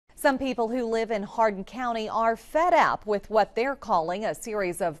Some people who live in Hardin County are fed up with what they're calling a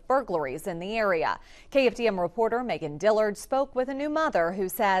series of burglaries in the area. KFDM reporter Megan Dillard spoke with a new mother who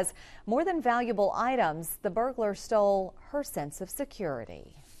says more than valuable items, the burglar stole her sense of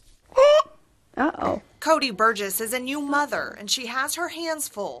security. Uh-oh. Cody Burgess is a new mother, and she has her hands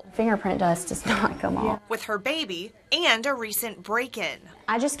full. Fingerprint dust does not come off. With her baby and a recent break-in.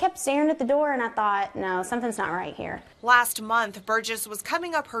 I just kept staring at the door and I thought, no, something's not right here. Last month, Burgess was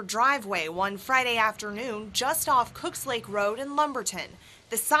coming up her driveway one Friday afternoon just off Cooks Lake Road in Lumberton.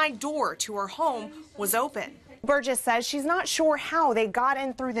 The side door to her home was open. Burgess says she's not sure how they got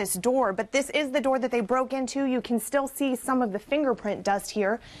in through this door, but this is the door that they broke into. You can still see some of the fingerprint dust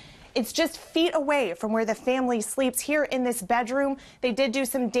here. It's just feet away from where the family sleeps here in this bedroom. They did do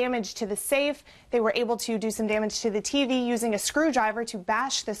some damage to the safe. They were able to do some damage to the TV using a screwdriver to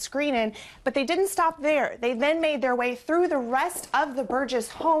bash the screen in, but they didn't stop there. They then made their way through the rest of the Burgess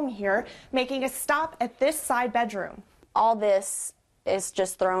home here, making a stop at this side bedroom. All this is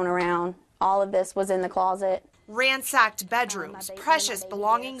just thrown around. All of this was in the closet. Ransacked bedrooms, precious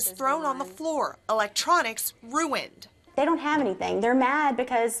belongings thrown on the floor, electronics ruined. They don't have anything. They're mad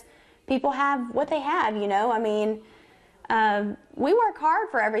because people have what they have, you know. I mean, we work hard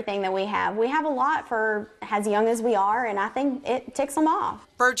for everything that we have. We have a lot for as young as we are, and I think it ticks them off.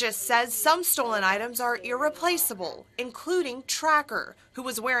 Burgess says some stolen items are irreplaceable, including Tracker, who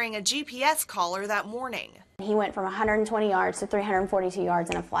was wearing a GPS collar that morning. He went from 120 yards to 342 yards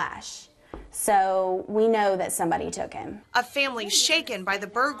in a flash. So we know that somebody took him. A family shaken by the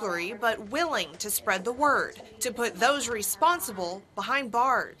burglary, but willing to spread the word, to put those responsible behind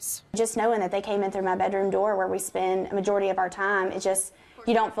bars. Just knowing that they came in through my bedroom door where we spend a majority of our time, it just,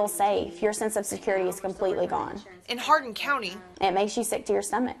 you don't feel safe. Your sense of security is completely gone. In Hardin County, it makes you sick to your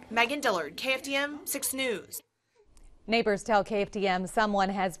stomach. Megan Dillard, KFDM 6 News. Neighbors tell KFDM someone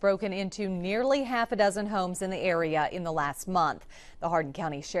has broken into nearly half a dozen homes in the area in the last month. The Hardin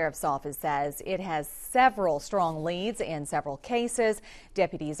County Sheriff's Office says it has several strong leads in several cases.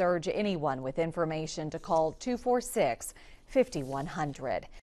 Deputies urge anyone with information to call 246-5100.